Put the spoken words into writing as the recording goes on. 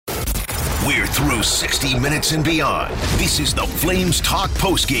We're through 60 minutes and beyond. This is the Flames Talk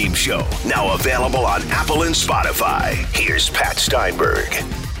Postgame Show, now available on Apple and Spotify. Here's Pat Steinberg.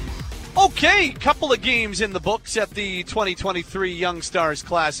 Okay, couple of games in the books at the 2023 Young Stars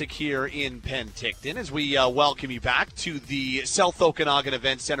Classic here in Penticton as we welcome you back to the South Okanagan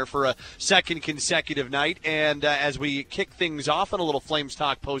Event Center for a second consecutive night. And as we kick things off on a little Flames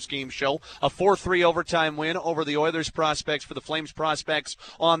Talk post-game show, a 4-3 overtime win over the Oilers prospects for the Flames prospects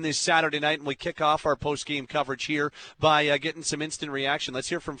on this Saturday night. And we kick off our post-game coverage here by getting some instant reaction. Let's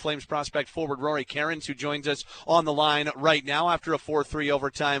hear from Flames prospect forward Rory Cairns, who joins us on the line right now after a 4-3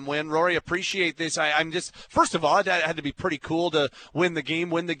 overtime win. Rory, appreciate this. I'm just, first of all, it had to be pretty cool to win the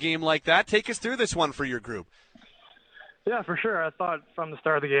game like that. Take us through this one for your group. Yeah, for sure. I thought from the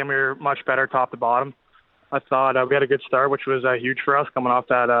start of the game we were much better top to bottom. I thought we had a good start, which was huge for us coming off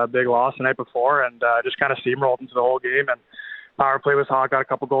that big loss the night before, and just kind of steamrolled into the whole game. And power play was hot, got a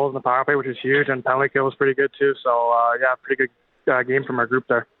couple goals in the power play, which was huge, and penalty kill was pretty good too. So, yeah, pretty good game from our group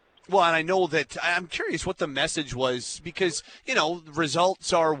there. Well, and I know that I'm curious what the message was because, you know,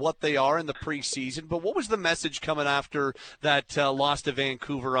 results are what they are in the preseason. But what was the message coming after that loss to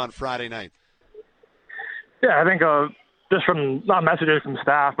Vancouver on Friday night? Yeah, I think just from, not messages from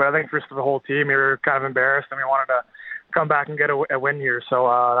staff, but I think just for the whole team, we were kind of embarrassed and we wanted to come back and get a win here. So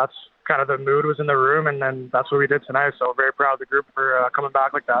that's kind of the mood was in the room, and then that's what we did tonight. So very proud of the group for coming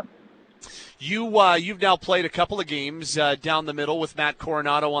back like that. You've now played a couple of games down the middle with Matt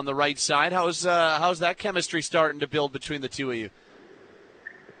Coronado on the right side. How's that chemistry starting to build between the two of you?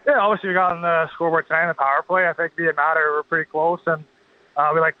 Yeah, obviously we got on the scoreboard tonight in the power play. I think being Matt, we're pretty close, and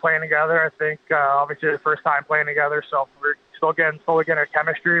we like playing together. I think obviously the first time playing together, so we're slowly getting our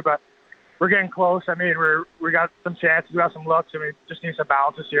chemistry, but we're getting close. I mean, we got some chances, we got some looks, and we just need some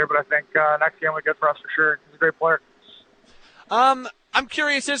balance this year. But I think next game will be good for us for sure. He's a great player. I'm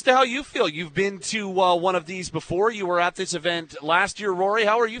curious as to how you feel. You've been to one of these before. You were at this event last year, Rory.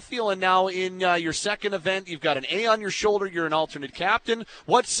 How are you feeling now in your second event? You've got an A on your shoulder. You're an alternate captain.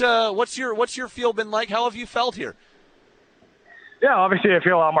 What's your feel been like? How have you felt here? Yeah, obviously I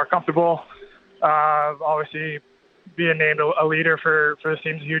feel a lot more comfortable. Obviously, being named a leader for this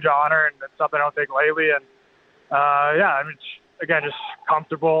team is a huge honor, and it's something I don't take lightly. And yeah, I mean, again, just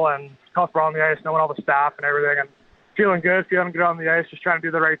comfortable on the ice, knowing all the staff and everything, and feeling good on the ice, just trying to do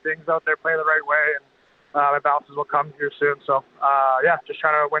the right things out there, play the right way, and my bounces will come here soon. So, yeah, just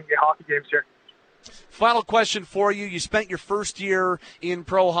trying to win the hockey games here. Final question for you. You spent your first year in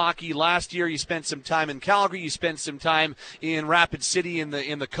pro hockey last year. You spent some time in Calgary. You spent some time in Rapid City in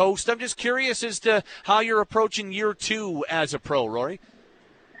the coast. I'm just curious as to how you're approaching year two as a pro, Rory.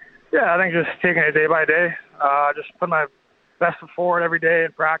 Yeah, I think just taking it day by day, just put my best foot forward every day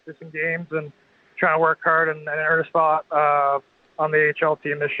in practice and games, and trying to work hard and earn a spot on the AHL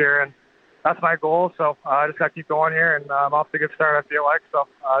team this year, and that's my goal. So I just got to keep going here, and I'm off to a good start, I feel like. So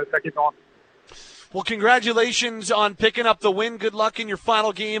I just got to keep going. Well, congratulations on picking up the win. Good luck in your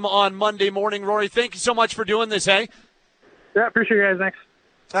final game on Monday morning, Rory. Thank you so much for doing this, hey? Yeah, appreciate you guys. Thanks.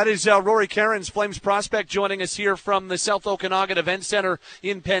 That is Rory Cairns, Flames prospect, joining us here from the South Okanagan Event Center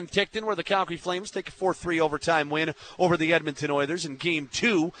in Penticton, where the Calgary Flames take a 4-3 overtime win over the Edmonton Oilers in Game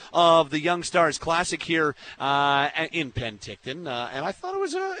 2 of the Young Stars Classic here in Penticton. And I thought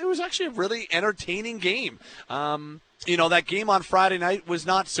it was actually a really entertaining game. You know, that game on Friday night was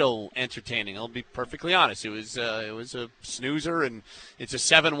not so entertaining. I'll be perfectly honest. It was a snoozer, and it's a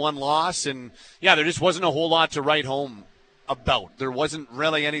 7-1 loss. And, yeah, there just wasn't a whole lot to write home about. There wasn't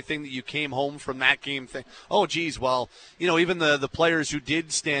really anything that you came home from that game think, oh, geez, well, you know, even the players who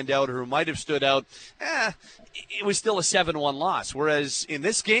did stand out or who might have stood out, it was still a 7-1 loss. Whereas in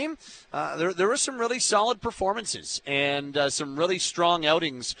this game, there were some really solid performances and some really strong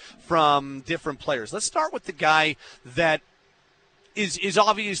outings from different players. Let's start with the guy that is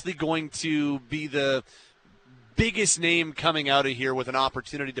obviously going to be the biggest name coming out of here with an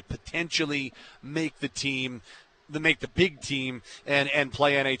opportunity to potentially make the big team and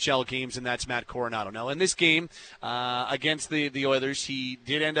play NHL games, and that's Matt Coronado. Now, in this game against the Oilers, he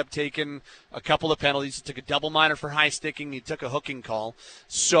did end up taking a couple of penalties. He took a double minor for high sticking. He took a hooking call.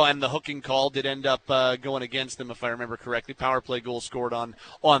 And the hooking call did end up going against him, if I remember correctly. Power play goal scored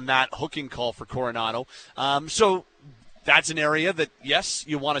on that hooking call for Coronado. So that's an area that, yes,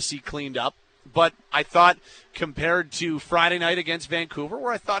 you want to see cleaned up. But I thought compared to Friday night against Vancouver,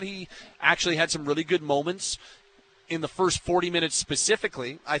 where I thought he actually had some really good moments in the first 40 minutes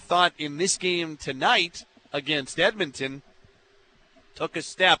specifically, I thought in this game tonight against Edmonton, took a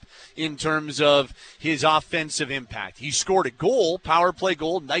step in terms of his offensive impact. He scored a goal, power play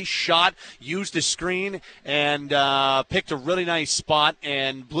goal, nice shot, used a screen, and picked a really nice spot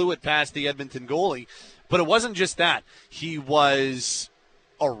and blew it past the Edmonton goalie. But it wasn't just that. He was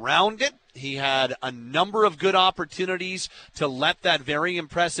around it. He had a number of good opportunities to let that very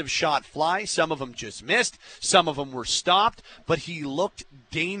impressive shot fly. Some of them just missed. Some of them were stopped. But he looked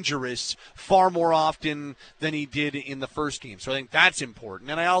dangerous far more often than he did in the first game. So I think that's important.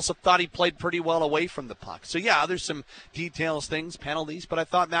 And I also thought he played pretty well away from the puck. So, yeah, there's some details, things, penalties. But I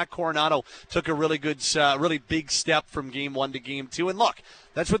thought Matt Coronado took a really good, really big step from Game 1 to Game 2. And, look,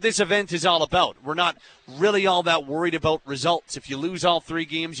 that's what this event is all about. We're not really all that worried about results. If you lose all 3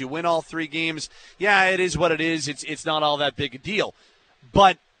 games, you win all 3 games, yeah, it is what it is. It's not all that big a deal.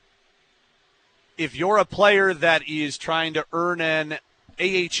 But if you're a player that is trying to earn an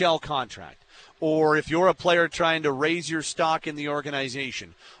AHL contract, or if you're a player trying to raise your stock in the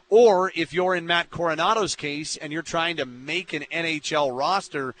organization, or if you're in Matt Coronado's case and you're trying to make an NHL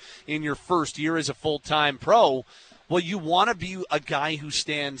roster in your first year as a full-time pro, well, you want to be a guy who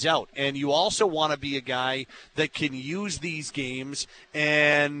stands out, and you also want to be a guy that can use these games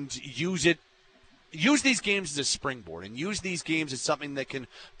and use these games as a springboard and use these games as something that can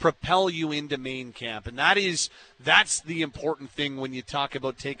propel you into main camp. And that's the important thing when you talk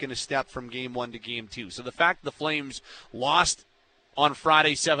about taking a step from Game 1 to Game 2. So the fact the Flames lost on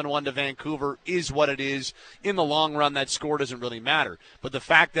Friday 7-1 to Vancouver is what it is. In the long run, that score doesn't really matter. But the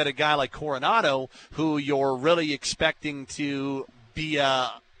fact that a guy like Coronado, who you're really expecting to be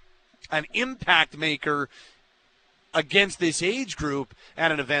an impact maker against this age group at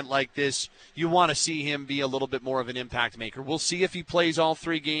an event like this, you want to see him be a little bit more of an impact maker. We'll see if he plays all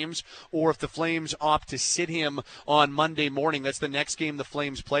 3 games or if the Flames opt to sit him on Monday morning. That's the next game the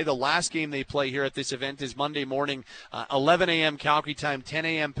Flames play. The last game they play here at this event is Monday morning, 11 a.m. Calgary time, 10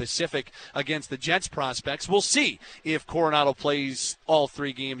 a.m. Pacific against the Jets prospects. We'll see if Coronado plays all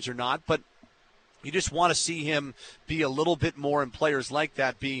 3 games or not, but you just want to see him be a little bit more, and players like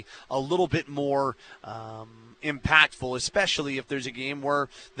that be a little bit more impactful, especially if there's a game where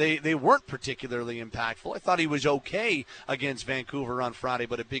they weren't particularly impactful. I thought he was okay against Vancouver on Friday,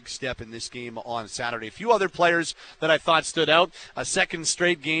 but a big step in this game on Saturday. A few other players that I thought stood out. A second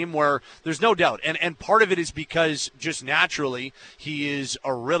straight game where there's no doubt, and part of it is because just naturally he is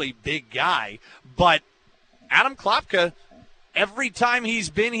a really big guy, but Adam Klapka, every time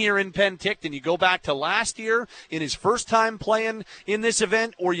he's been here in Penticton, you go back to last year in his first time playing in this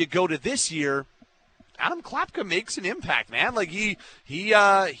event, or you go to this year, Adam Klapka makes an impact, man. Like he's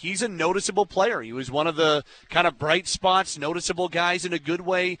a noticeable player. He was one of the kind of bright spots, noticeable guys in a good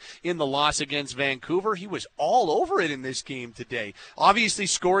way in the loss against Vancouver. He was all over it in this game today. Obviously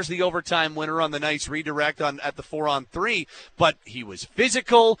scores the overtime winner on the nice redirect at the 4-on-3, but he was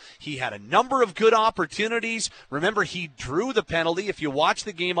physical. He had a number of good opportunities. Remember, he drew the penalty. If you watch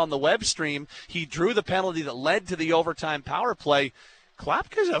the game on the web stream, he drew the penalty that led to the overtime power play.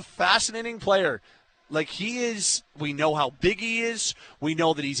 Klapka's a fascinating player. Like he is, we know how big he is. We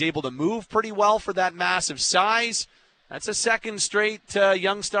know that he's able to move pretty well for that massive size. That's a second straight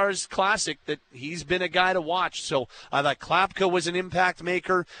Young Stars Classic that he's been a guy to watch. So I thought Klapka was an impact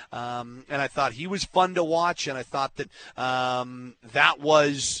maker, and I thought he was fun to watch, and I thought that that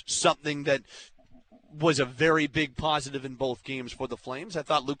was something that was a very big positive in both games for the Flames. I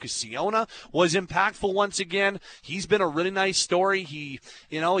thought Lucas Ciona was impactful once again. He's been a really nice story. He's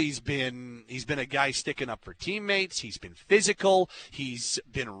been a guy sticking up for teammates. He's been physical. He's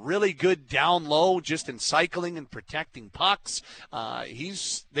been really good down low, just in cycling and protecting pucks.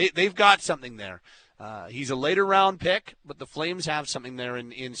 They've got something there. He's a later round pick, but the Flames have something there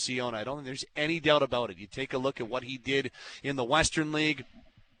in Ciona. I don't think there's any doubt about it. You take a look at what he did in the Western League,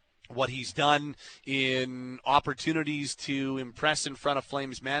 what he's done in opportunities to impress in front of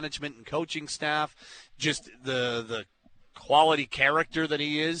Flames management and coaching staff, just the quality character that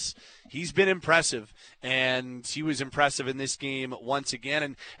he is. He's been impressive, and he was impressive in this game once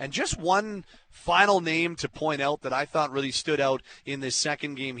again. And just one final name to point out that I thought really stood out in this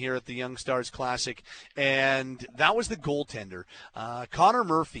second game here at the Young Stars Classic, and that was the goaltender. Connor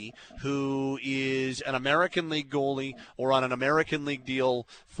Murphy, who is an American League goalie or on an American League deal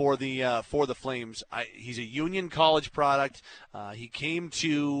for the Flames. He's a Union College product. He came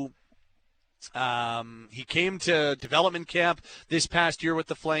to development camp this past year with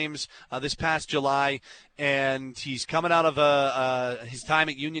the Flames, this past July, and he's coming out of his time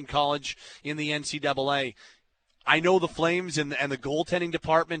at Union College in the NCAA. I know the Flames and the goaltending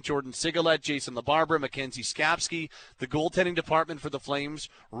department, Jordan Sigalet, Jason LaBarbera, Mackenzie Skapski, the goaltending department for the Flames,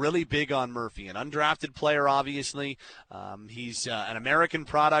 really big on Murphy. An undrafted player, obviously. He's an American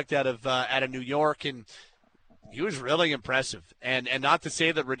product out of New York, and he was really impressive. And not to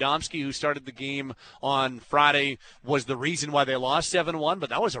say that Radomski, who started the game on Friday, was the reason why they lost 7-1, but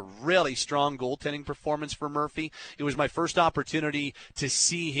that was a really strong goaltending performance for Murphy. It was my first opportunity to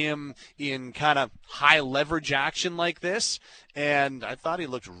see him in kind of high leverage action like this, and I thought he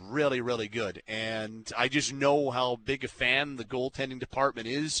looked really, really good. And I just know how big a fan the goaltending department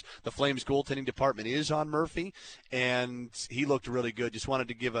is, the Flames goaltending department is on Murphy, and he looked really good. Just wanted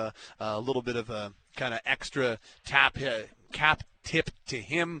to give a little bit of a kind of extra cap tip to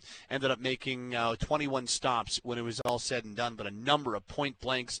him. Ended up making 21 stops when it was all said and done, but a number of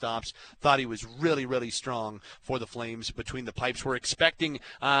point-blank stops. Thought he was really, really strong for the Flames between the pipes. We're expecting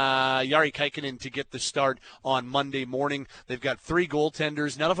Jari Kaikkonen to get the start on Monday morning. They've got 3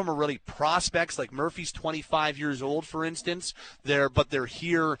 goaltenders. None of them are really prospects. Like Murphy's 25 years old, for instance. But they're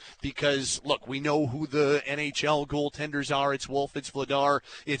here because, look, we know who the NHL goaltenders are. It's Wolf, it's Vladar,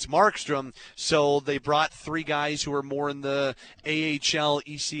 it's Markstrom. So they brought 3 guys who are more in the AHL,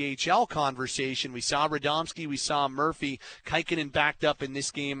 ECHL conversation. We saw Radomski, we saw Murphy. Kaikkonen backed up in this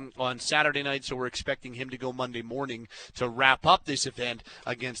game on Saturday night, so we're expecting him to go Monday morning to wrap up this event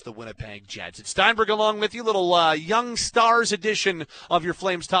against the Winnipeg Jets. It's Steinberg along with you, little Young Stars edition of your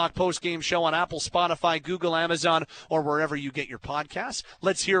Flames Talk post-game show on Apple, Spotify, Google, Amazon, or wherever you get your podcasts.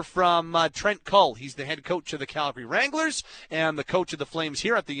 Let's hear from Trent Cull. He's the head coach of the Calgary Wranglers and the coach of the Flames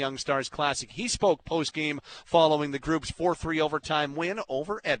here at the Young Stars Classic. He spoke post-game following the group's 4-3 overtime win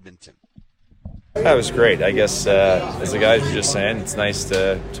over Edmonton. That was great. I guess, as the guys were just saying, it's nice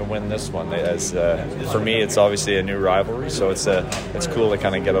to win this one. As for me, it's obviously a new rivalry, so it's cool to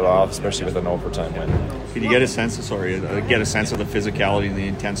kind of get it off, especially with an overtime win. Did you get a sense of the physicality and the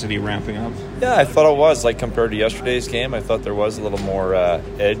intensity ramping up? Yeah, I thought it was, like, compared to yesterday's game. I thought there was a little more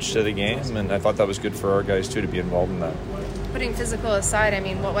edge to the game, and I thought that was good for our guys too to be involved in that. Putting physical aside, I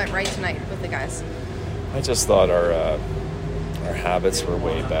mean, what went right tonight with the guys? I just thought our habits were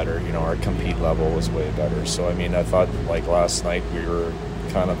way better. You know, our compete level was way better. So, I mean, I thought, like, last night we were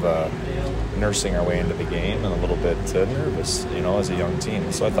kind of nursing our way into the game and a little bit nervous, you know, as a young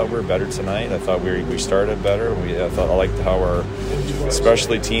team. So I thought we were better tonight. I thought we started better. I liked how our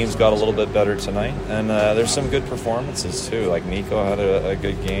specialty teams got a little bit better tonight. And there's some good performances, too. Like, Nico had a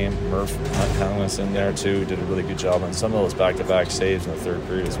good game. Murph was in there, too. Did a really good job on some of those back-to-back saves in the third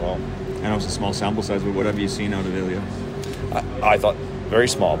period as well. I know it's a small sample size, but what have you seen out of Ilya? I thought very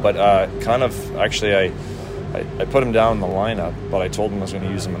small, but actually I put him down in the lineup, but I told him I was going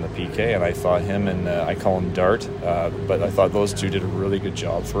to use him in the PK, and I thought him and I call him Dart, but I thought those two did a really good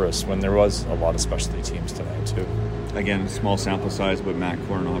job for us when there was a lot of specialty teams tonight too. Again, small sample size, but Matt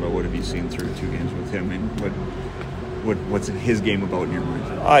Coronado, what have you seen through 2 games with him, and what's his game about in your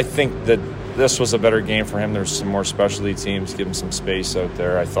mind? I think that this was a better game for him. There's some more specialty teams, give him some space out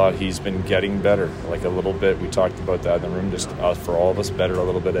there. I thought he's been getting better, like a little bit. We talked about that in the room, just for all of us, better a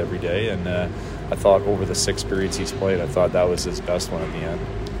little bit every day. And I thought over the 6 periods he's played, I thought that was his best one at the end.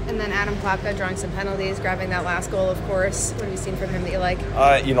 And then Adam Klapka drawing some penalties, grabbing that last goal, of course. What have you seen from him that you like?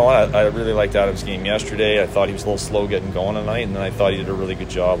 You know what? I really liked Adam's game yesterday. I thought he was a little slow getting going tonight, and then I thought he did a really good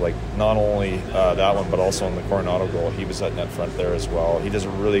job. Like, not only that one, but also on the Coronado goal. He was at net front there as well. He does a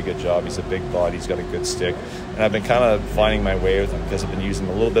really good job. He's a big body. He's got a good stick. And I've been kind of finding my way with him because I've been using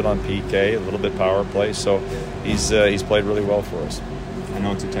him a little bit on PK, a little bit power play. So he's played really well for us. I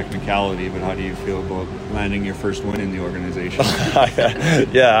know it's a technicality, but how do you feel about landing your first win in the organization?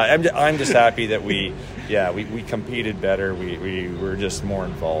 Yeah, I'm just happy that we competed better. We were just more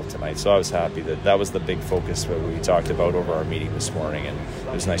involved tonight. So I was happy that was the big focus that we talked about over our meeting this morning, and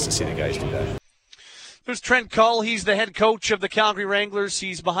it was nice to see the guys do that. There's Trent Cull. He's the head coach of the Calgary Wranglers.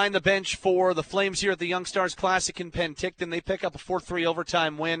 He's behind the bench for the Flames here at the Young Stars Classic in Penticton. They pick up a 4-3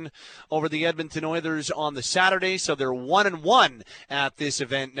 overtime win over the Edmonton Oilers on the Saturday, so they're 1-1 at this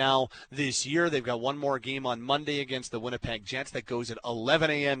event now this year. They've got one more game on Monday against the Winnipeg Jets. That goes at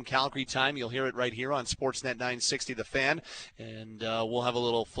 11 a.m. Calgary time. You'll hear it right here on Sportsnet 960 The Fan, and we'll have a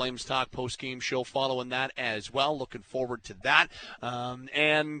little Flames Talk post-game show following that as well. Looking forward to that.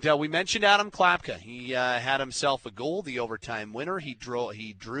 And we mentioned Adam Klapka. He had himself a goal, the overtime winner. He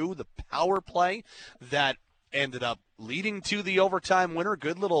drew the power play that ended up leading to the overtime winner.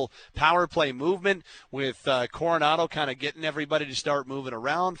 Good little power play movement with Coronado kind of getting everybody to start moving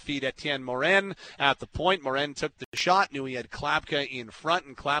around. Feed Etienne Morin at the point. Morin took the shot, knew he had Klapka in front,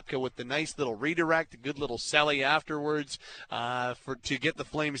 and Klapka with the nice little redirect, a good little celly afterwards to get the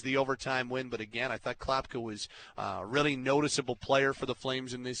Flames the overtime win. But again, I thought Klapka was a really noticeable player for the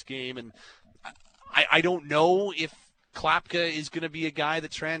Flames in this game, and I don't know if Klapka is going to be a guy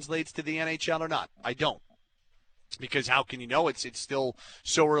that translates to the NHL or not. I don't. Because how can you know? It's still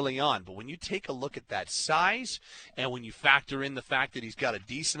so early on. But when you take a look at that size and when you factor in the fact that he's got a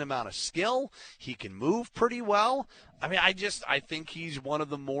decent amount of skill, he can move pretty well. I mean, I think he's one of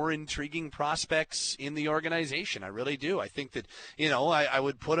the more intriguing prospects in the organization. I really do. I think that, I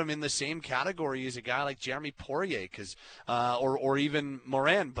would put him in the same category as a guy like Jeremy Poirier, or even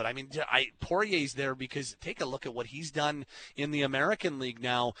Morin. But I mean, Poirier's there because take a look at what he's done in the American League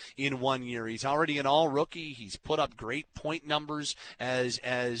now in 1 year. He's already an all-rookie. He's put up great point numbers as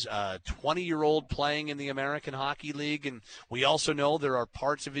a 20-year-old playing in the American Hockey League. And we also know there are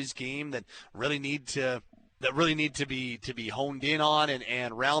parts of his game that really need to be honed in on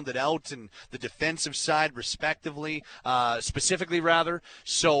and rounded out, and the defensive side specifically rather.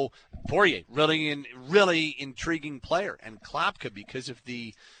 So Poirier, really intriguing player, and Klapka, because of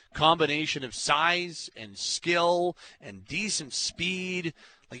the combination of size and skill and decent speed.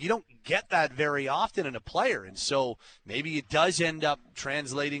 Like, you don't get that very often in a player, and so maybe it does end up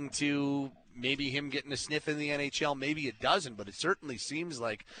translating to maybe him getting a sniff in the NHL. Maybe it doesn't, but it certainly seems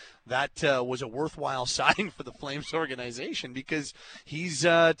like that was a worthwhile signing for the Flames organization, because he's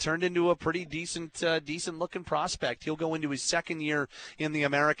turned into a pretty decent-looking prospect. He'll go into his second year in the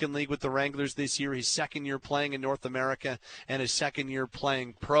American League with the Wranglers this year, his second year playing in North America, and his second year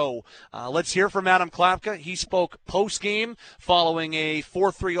playing pro. Let's hear from Adam Klapka. He spoke post-game following a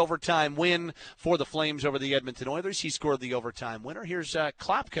 4-3 overtime win for the Flames over the Edmonton Oilers. He scored the overtime winner. Here's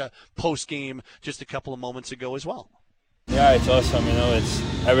Klapka post-game just a couple of moments ago as well. Yeah, it's awesome. It's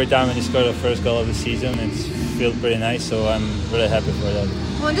every time when you score the first goal of the season, it feels pretty nice. So I'm really happy for that.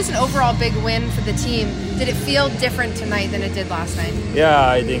 Well, and just an overall big win for the team. Did it feel different tonight than it did last night? Yeah,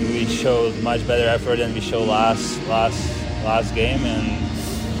 I think we showed much better effort than we showed last game,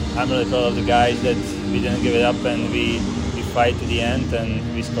 and I'm really proud of the guys that we didn't give it up and we fight to the end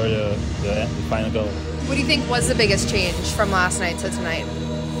and we scored the final goal. What do you think was the biggest change from last night to tonight?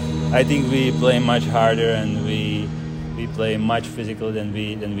 I think we play much harder and we play much physical than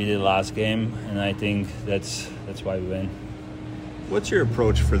we did last game, and I think that's why we win. What's your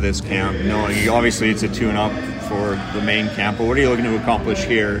approach for this camp? Knowing obviously it's a tune-up for the main camp, but what are you looking to accomplish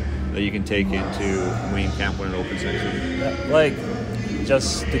here that you can take into main camp when it opens next week? Like,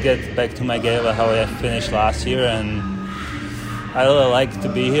 just to get back to my game how I finished last year, and I really like to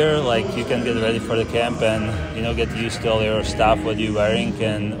be here. Like, you can get ready for the camp and get used to all your stuff, what you're wearing,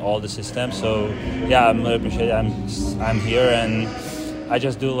 and all the systems. So yeah, I'm really appreciate it. I'm here, and I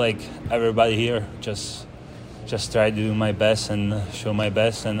just do like everybody here. Just try to do my best and show my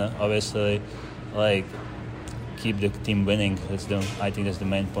best, and obviously like keep the team winning. I think that's the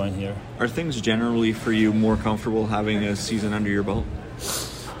main point here. Are things generally for you more comfortable having a season under your belt?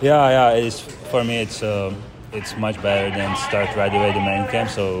 Yeah, it is for me. It's much better than start right away the main camp.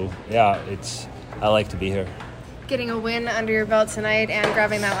 So yeah, I like to be here. Getting a win under your belt tonight and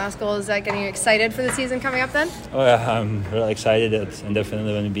grabbing that last goal, is that getting you excited for the season coming up then? Oh yeah, I'm really excited and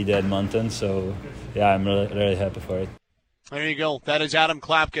definitely going to be the Edmonton. So yeah, I'm really happy for it. There you go. That is Adam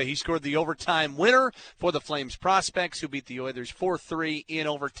Klapka. He scored the overtime winner for the Flames prospects, who beat the Oilers 4-3 in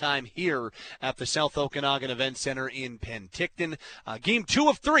overtime here at the South Okanagan Event Center in Penticton. Game 2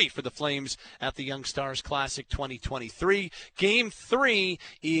 of 3 for the Flames at the Young Stars Classic 2023. Game 3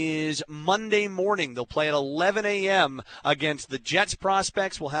 is Monday morning. They'll play at 11 a.m. against the Jets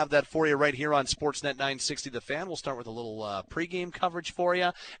prospects. We'll have that for you right here on Sportsnet 960 The Fan. We'll start with a little pregame coverage for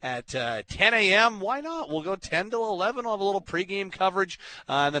you at 10 a.m. Why not? We'll go 10 to 11. We'll have a little pregame coverage,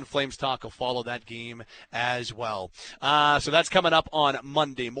 and then Flames Talk will follow that game as well. So that's coming up on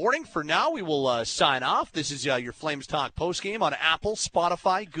Monday morning. For now, we will sign off. This is your Flames Talk postgame on Apple,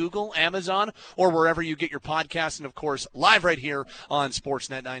 Spotify, Google, Amazon, or wherever you get your podcasts, and of course, live right here on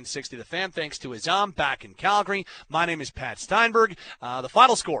Sportsnet 960 The Fan. Thanks to Azam back in Calgary. My name is Pat Steinberg. The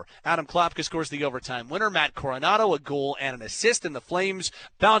final score, Adam Klapka scores the overtime winner. Matt Coronado, a goal and an assist, and the Flames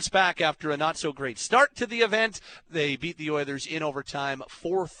bounce back after a not-so-great start to the event. They beat the the Oilers in overtime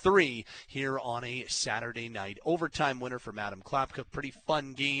 4-3 here on a Saturday night. Overtime winner for Madam Klapka. Pretty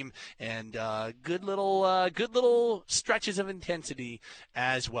fun game and good little stretches of intensity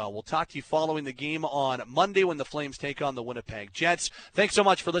as well. We'll talk to you following the game on Monday when the Flames take on the Winnipeg Jets. Thanks so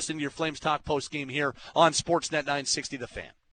much for listening to your Flames Talk post game here on Sportsnet 960 The Fan.